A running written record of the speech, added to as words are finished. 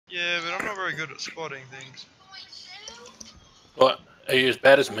Yeah, but I'm not very good at spotting things. What? Are you as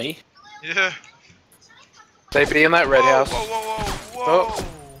bad as me? Yeah. They be in that red house. Whoa, whoa, whoa, whoa!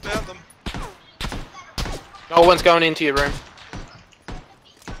 Found them. No one's going into your room.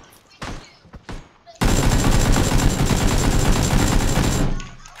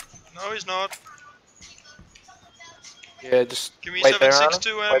 No, he's not. Yeah, just Give me wait there,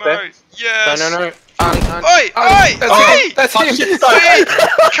 7.62 Arnie. ammo. Wait there. Yes. No. Oi! Oi! Hey! That's him! Hey!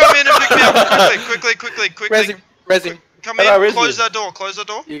 Come in and pick me up quickly. Res him. Come in, Hello, close that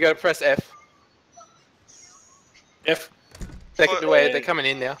door, You gotta press F. F. Second away, they're coming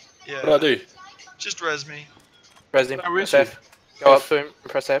in now. Yeah. What do I do? Just res me. Res him. No, res Press you. F. Go up to him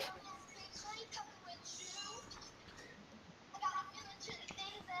and press F.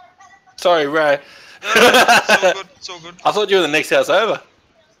 Sorry, Ray. It's all good. I thought you were the next house over.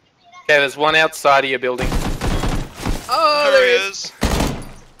 Okay, there's one outside of your building. Oh, There he there he is. is.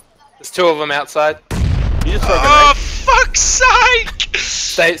 There's two of them outside. You just throw a Oh, grenade. fuck's sake!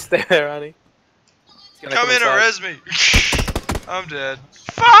 Stay there, Arnie. Come in and res me. I'm dead.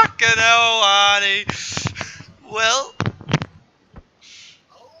 Fucking hell, Arnie. Well.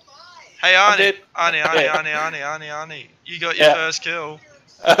 Hey, Arnie. Arnie. You got your first kill.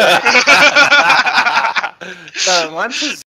 No, mine's just